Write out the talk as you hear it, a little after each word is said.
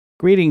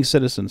Greetings,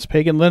 citizens.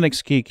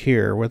 PaganLinuxGeek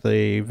here with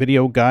a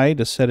video guide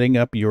to setting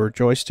up your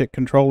joystick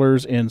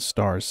controllers in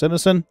Star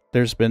Citizen.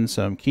 There's been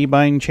some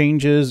keybind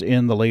changes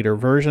in the later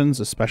versions,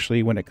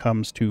 especially when it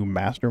comes to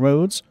master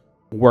modes.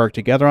 Work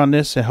together on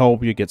this to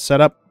help you get set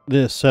up.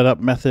 This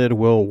setup method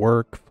will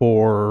work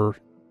for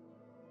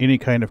any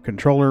kind of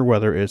controller,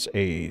 whether it's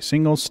a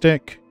single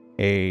stick,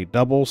 a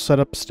double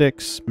setup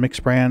sticks,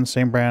 mixed brand,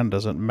 same brand,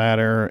 doesn't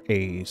matter,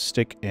 a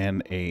stick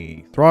and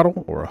a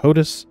throttle or a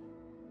HOTAS.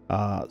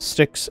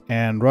 Sticks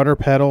and rudder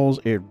pedals,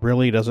 it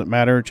really doesn't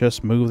matter.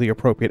 Just move the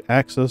appropriate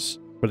axis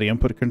for the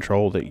input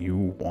control that you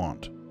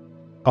want.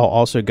 I'll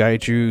also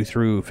guide you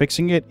through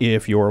fixing it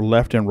if your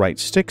left and right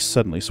sticks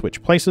suddenly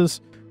switch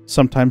places.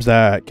 Sometimes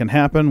that can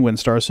happen when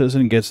Star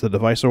Citizen gets the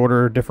device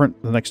order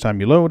different the next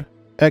time you load.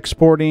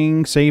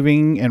 Exporting,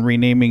 saving, and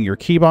renaming your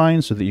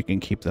keybinds so that you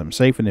can keep them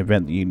safe in the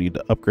event that you need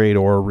to upgrade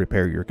or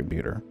repair your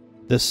computer.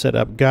 This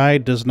setup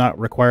guide does not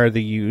require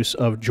the use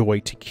of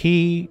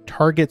Joy2Key,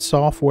 Target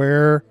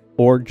software,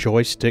 or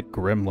Joystick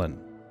Gremlin.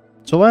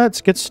 So let's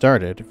get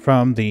started.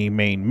 From the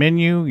main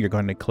menu, you're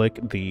going to click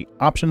the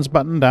Options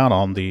button down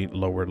on the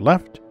lower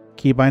left,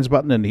 Keybinds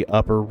button in the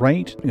upper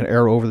right, you're going to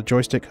arrow over the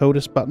Joystick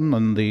HOTAS button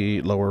on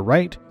the lower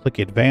right, click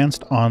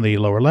Advanced on the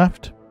lower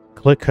left,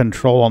 click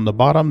Control on the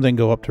bottom, then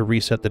go up to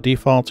Reset the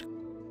Defaults,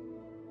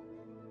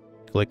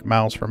 click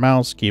Mouse for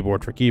mouse,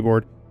 Keyboard for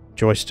keyboard,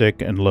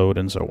 Joystick, and Load,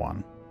 and so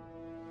on.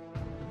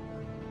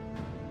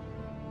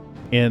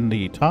 In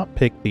the top,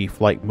 pick the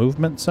Flight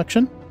Movement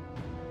section.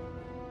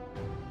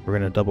 We're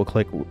going to double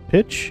click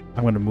pitch.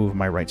 I'm going to move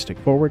my right stick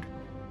forward.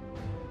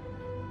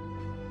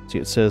 See,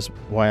 it says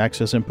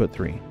Y-axis input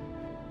 3.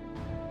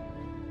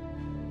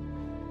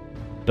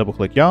 Double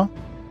click yaw.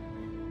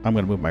 I'm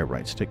going to move my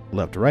right stick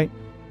left to right.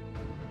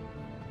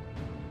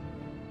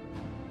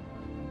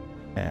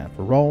 And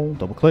for roll,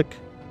 double click.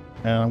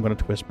 And I'm going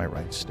to twist my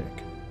right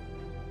stick.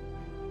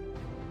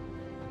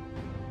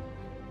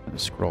 I'm going to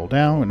scroll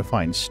down. I'm going to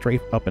find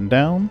strafe up and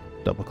down.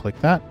 Double click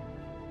that.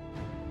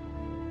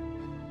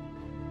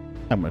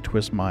 I'm going to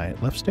twist my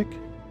left stick.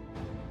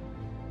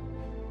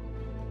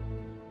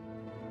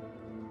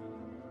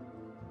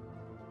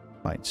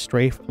 Find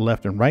strafe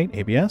left and right,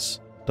 ABS.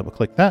 Double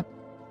click that.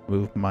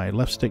 Move my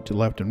left stick to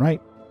left and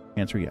right.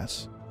 Answer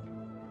yes.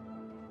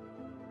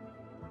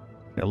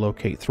 I'm going to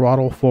locate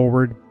throttle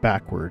forward,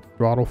 backward.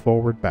 Throttle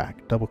forward,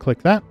 back. Double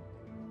click that.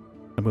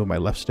 And move my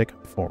left stick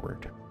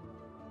forward.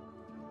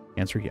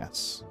 Answer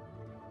yes.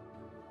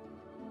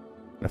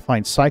 I'm going to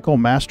find cycle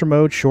master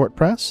mode short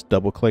press.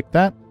 Double click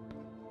that.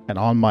 And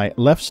on my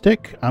left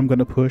stick, I'm going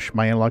to push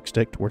my analog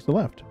stick towards the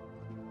left.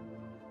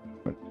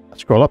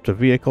 Scroll up to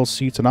Vehicle,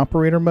 Seats, and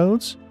Operator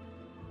modes.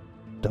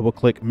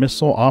 Double-click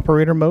Missile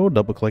Operator mode.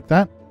 Double-click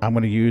that. I'm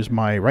going to use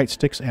my right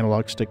stick's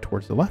analog stick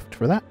towards the left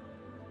for that.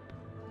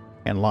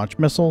 And launch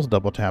missiles.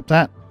 Double-tap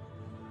that.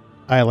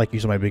 I like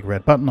using my big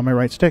red button on my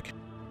right stick.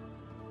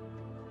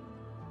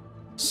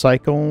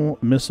 Cycle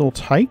Missile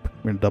Type.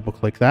 I'm going to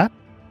double-click that.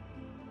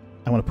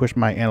 I'm going to push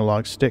my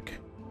analog stick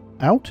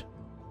out.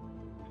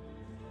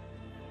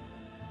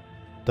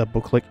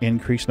 Double-click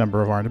increase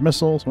number of armed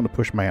missiles. I'm going to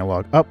push my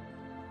analog up.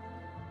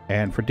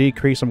 And for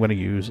decrease, I'm going to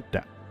use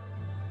down.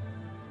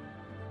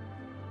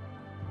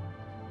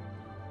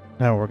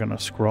 Now we're going to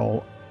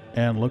scroll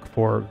and look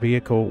for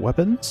vehicle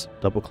weapons.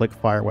 Double-click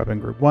Fire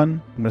Weapon Group 1.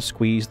 I'm going to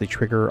squeeze the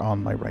trigger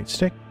on my right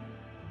stick.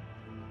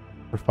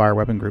 For Fire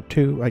Weapon Group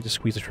 2, I just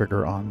squeeze the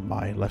trigger on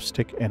my left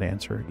stick and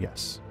answer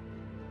yes.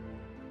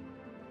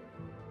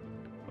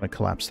 I'm going to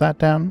collapse that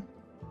down.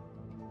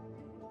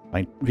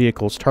 My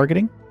vehicle's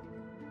targeting.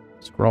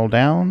 Scroll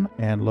down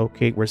and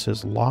locate where it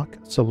says Lock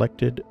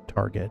Selected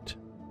Target.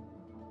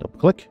 Double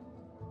click.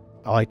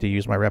 I like to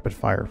use my rapid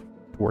fire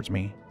towards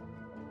me.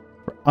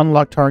 For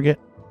Unlock Target,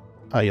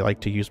 I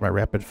like to use my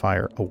rapid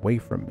fire away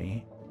from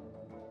me.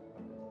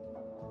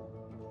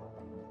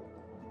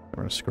 I'm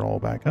going to scroll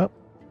back up.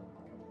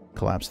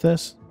 Collapse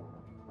this.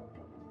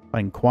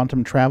 Find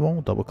Quantum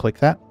Travel. Double click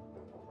that.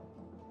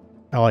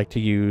 I like to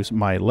use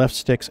my left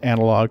stick's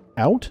analog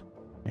out.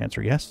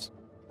 Answer yes.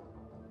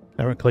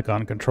 Now we're going to click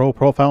on Control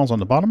Profiles on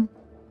the bottom.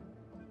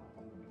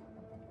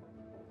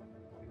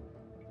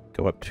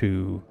 Go up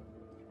to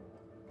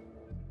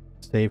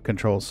Save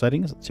Control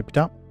Settings at the tippy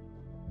top.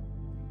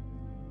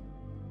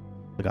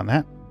 Click on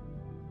that.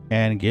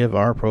 And give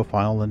our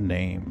profile a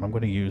name. I'm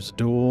going to use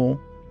Dual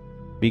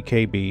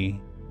BKB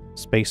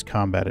Space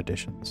Combat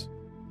Editions.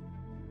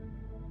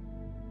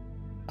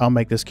 I'll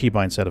make this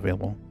keybind set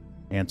available.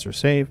 Answer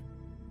save.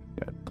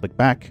 Click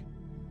back.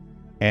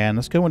 And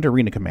let's go into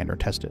Arena Commander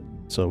and test it.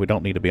 So we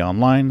don't need to be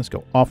online. Let's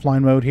go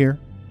offline mode here.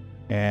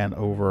 And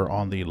over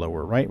on the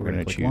lower right, we're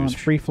going to choose launch.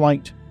 Free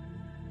Flight.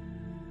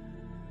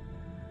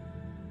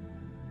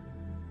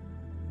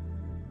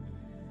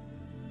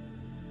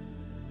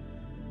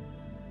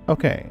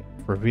 Okay,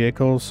 for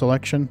vehicle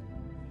selection,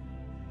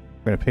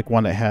 we're going to pick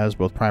one that has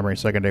both primary and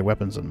secondary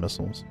weapons and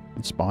missiles.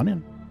 And spawn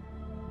in.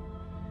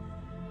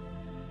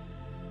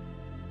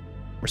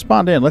 We're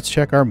spawned in. Let's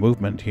check our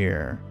movement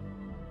here.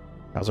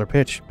 How's our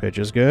pitch? Pitch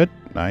is good.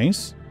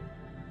 Nice.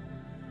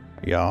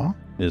 Yaw.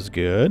 is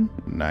good.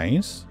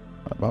 Nice.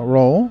 What about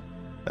roll?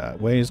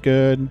 That way is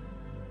good.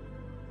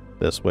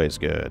 This way is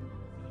good.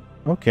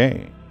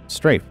 Okay.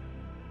 Strafe.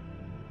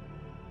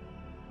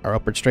 Our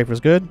upward strafe is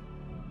good.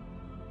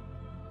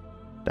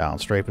 Down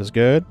strafe is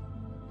good.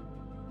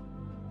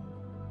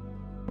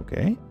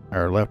 Okay.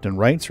 Our left and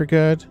rights are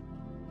good.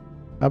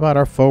 How about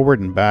our forward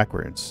and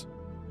backwards?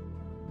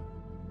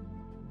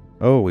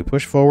 Oh, we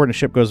push forward and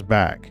ship goes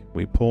back.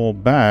 We pull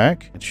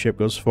back and ship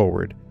goes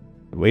forward.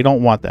 We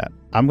don't want that.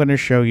 I'm going to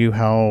show you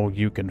how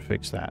you can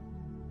fix that.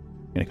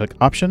 You're going to click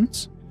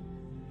Options.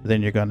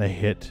 Then you're going to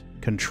hit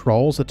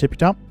Controls at the tippy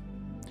top.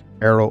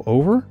 Arrow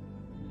over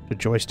to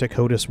joystick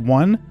HOTAS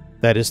 1.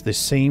 That is the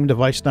same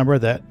device number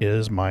that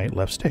is my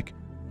left stick.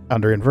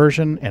 Under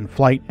Inversion and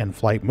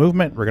Flight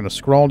Movement, we're going to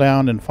scroll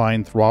down and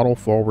find Throttle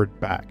Forward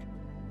Back.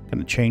 Going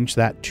to change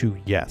that to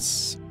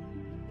Yes.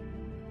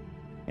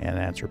 And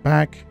answer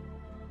back.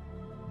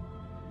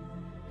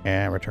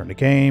 And return to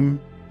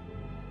game.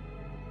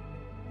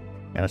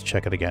 And let's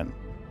check it again.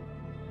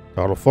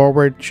 Throttle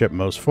forward, ship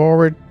moves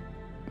forward.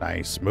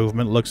 Nice.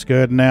 Movement looks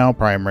good now.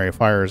 Primary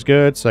fire is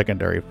good.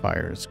 Secondary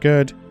fire is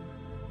good.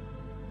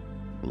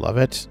 Love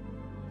it.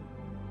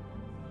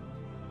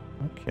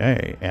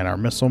 Okay, and our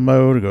missile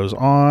mode goes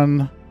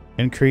on.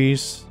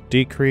 Increase,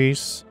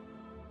 decrease,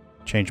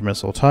 change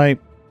missile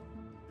type.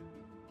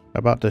 How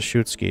about the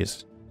shoot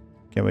skis?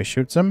 Can we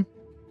shoot some?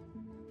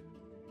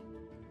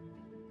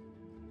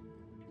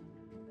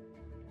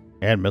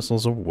 And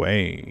missiles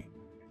away.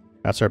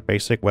 That's our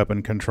basic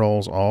weapon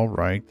controls all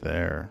right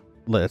there.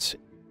 Let's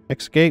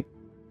escape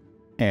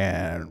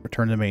and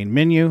return to the main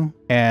menu.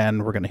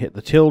 And we're going to hit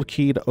the tilde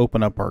key to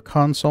open up our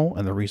console.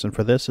 And the reason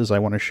for this is I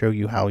want to show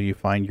you how you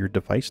find your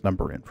device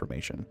number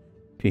information.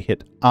 If you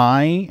hit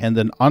I and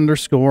then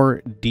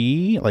underscore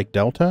D, like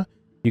Delta,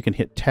 you can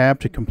hit tab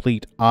to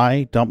complete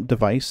I dump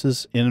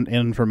devices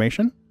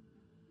information.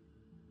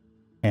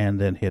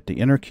 And then hit the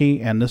enter key,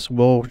 and this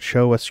will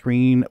show a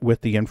screen with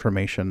the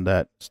information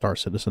that Star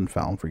Citizen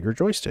found for your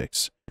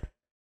joysticks.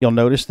 You'll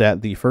notice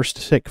that the first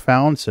stick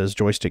found says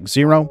joystick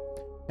 0,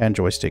 and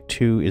joystick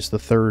 2 is the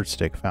third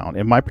stick found.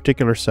 In my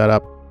particular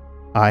setup,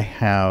 I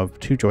have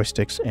 2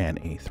 joysticks and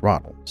a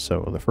throttle.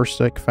 So the first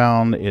stick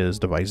found is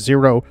device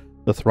 0,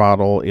 the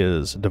throttle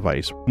is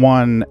device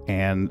 1,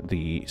 and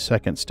the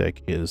second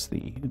stick is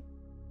the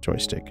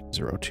joystick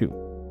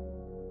 02.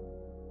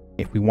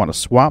 If we want to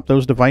swap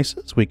those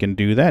devices, we can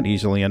do that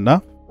easily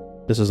enough.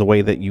 This is a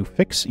way that you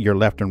fix your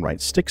left and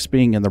right sticks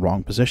being in the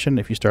wrong position.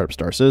 If you start up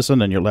Star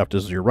Citizen and your left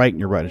is your right and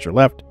your right is your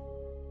left,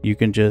 you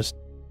can just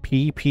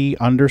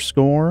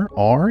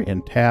PP_R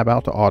and tab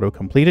out to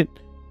auto-complete it.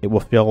 It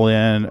will fill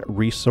in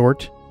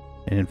resort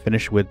and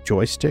finish with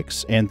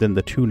joysticks and then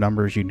the 2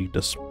 numbers you need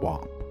to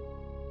swap.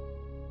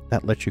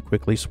 That lets you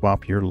quickly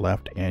swap your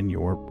left and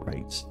your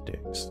right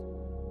sticks.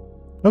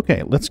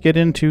 Okay, let's get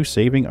into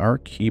saving our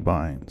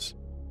keybinds.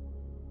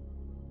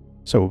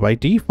 So by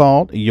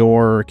default,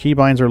 your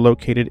keybinds are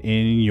located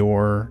in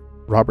your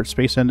Robert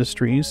Space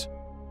Industries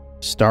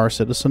Star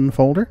Citizen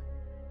folder.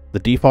 The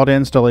default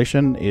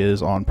installation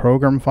is on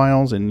Program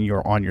Files on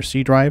your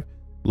C drive.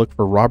 Look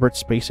for Robert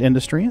Space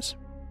Industries.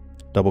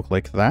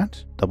 Double-click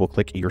that.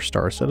 Double-click your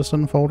Star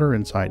Citizen folder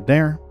inside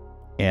there.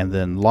 And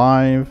then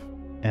Live.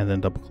 And then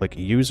double-click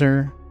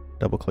User.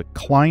 Double-click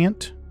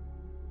Client.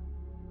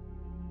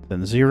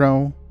 Then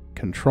 0.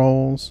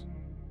 Controls.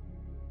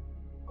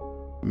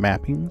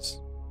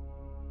 Mappings.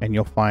 And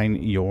you'll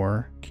find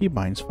your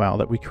keybinds file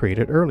that we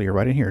created earlier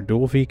right in here.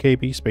 Dual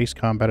VKB Space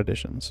Combat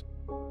Editions.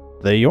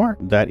 There you are.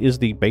 That is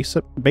the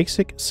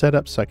basic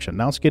setup section.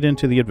 Now let's get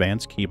into the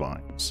advanced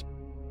keybinds.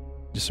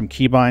 Just some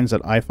keybinds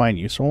that I find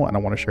useful and I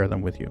want to share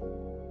them with you.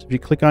 So if you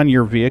click on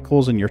your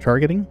vehicles and your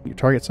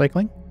target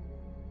cycling,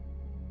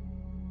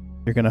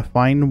 you're going to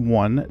find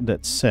one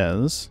that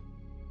says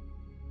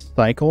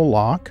Cycle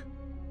Lock.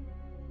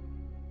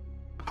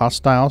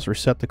 Hostiles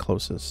reset the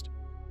closest.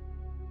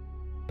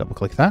 Double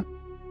click that.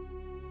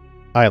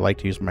 I like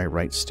to use my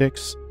right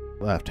sticks,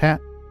 left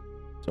hat.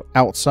 So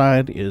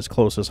outside is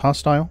closest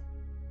hostile.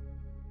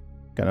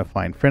 Gonna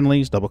find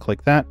friendlies, double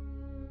click that.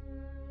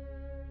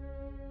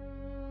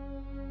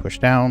 Push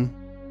down.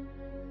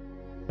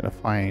 Gonna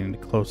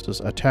find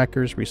closest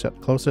attackers, reset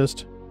the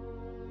closest.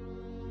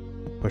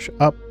 Push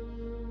up.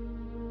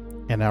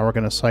 And now we're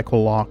gonna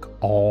cycle lock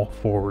all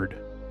forward.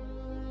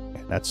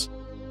 And that's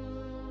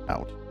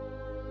out.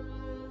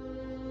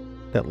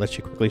 That lets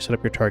you quickly set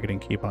up your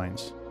targeting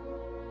keybinds.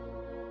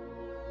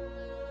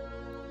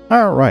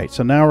 Alright,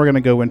 so now we're going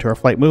to go into our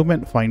flight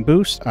movement, find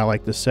boost. I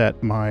like to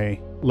set my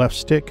left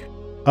stick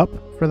up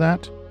for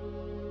that.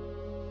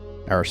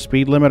 Our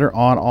speed limiter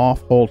on,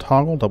 off, hold,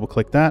 toggle, double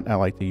click that. I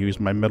like to use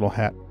my middle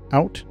hat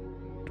out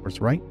towards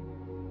the right.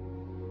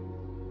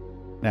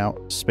 Now,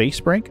 space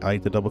brake, I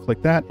like to double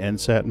click that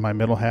and set my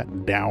middle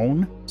hat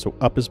down. So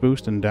up is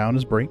boost and down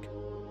is brake.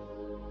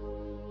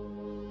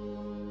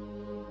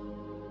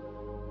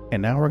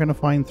 And now we're going to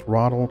find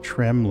throttle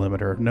trim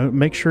limiter.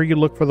 Make sure you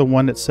look for the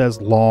one that says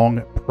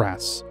long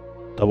press.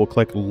 Double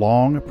click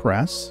long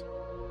press.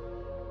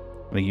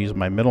 I'm going to use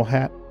my middle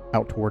hat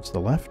out towards the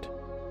left.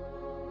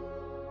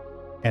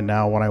 And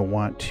now when I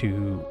want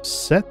to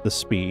set the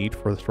speed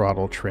for the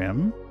throttle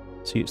trim,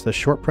 see it's the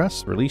short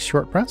press, release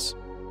short press.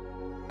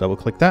 Double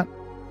click that,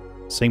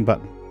 same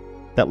button.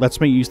 That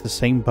lets me use the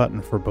same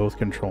button for both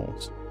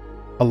controls.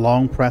 A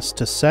long press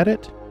to set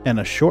it, and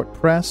a short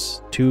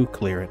press to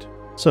clear it.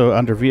 So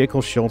under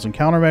Vehicle Shields and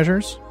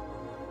Countermeasures,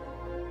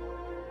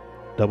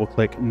 double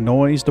click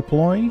Noise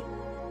Deploy.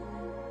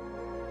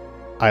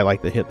 I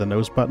like to hit the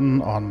nose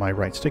button on my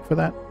right stick for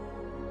that.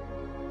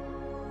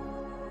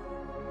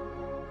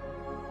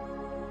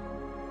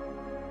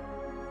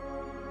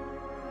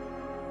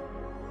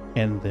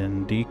 And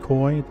then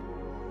Decoy.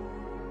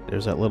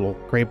 There's that little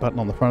gray button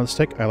on the front of the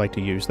stick. I like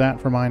to use that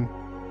for mine.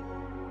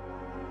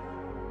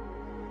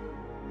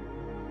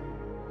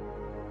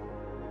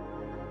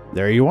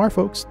 There you are,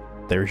 folks.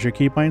 There's your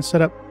keybind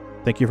setup.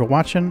 Thank you for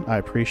watching. I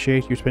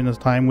appreciate you spending this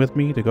time with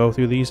me to go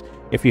through these.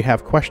 If you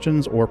have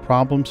questions or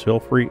problems, feel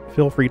free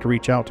to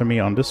reach out to me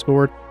on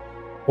Discord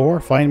or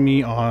find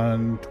me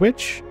on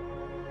Twitch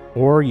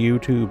or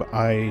YouTube.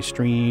 I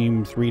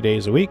stream 3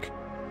 days a week,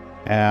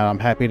 and I'm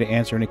happy to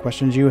answer any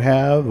questions you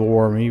have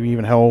or maybe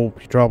even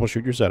help you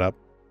troubleshoot your setup.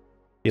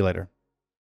 See you later.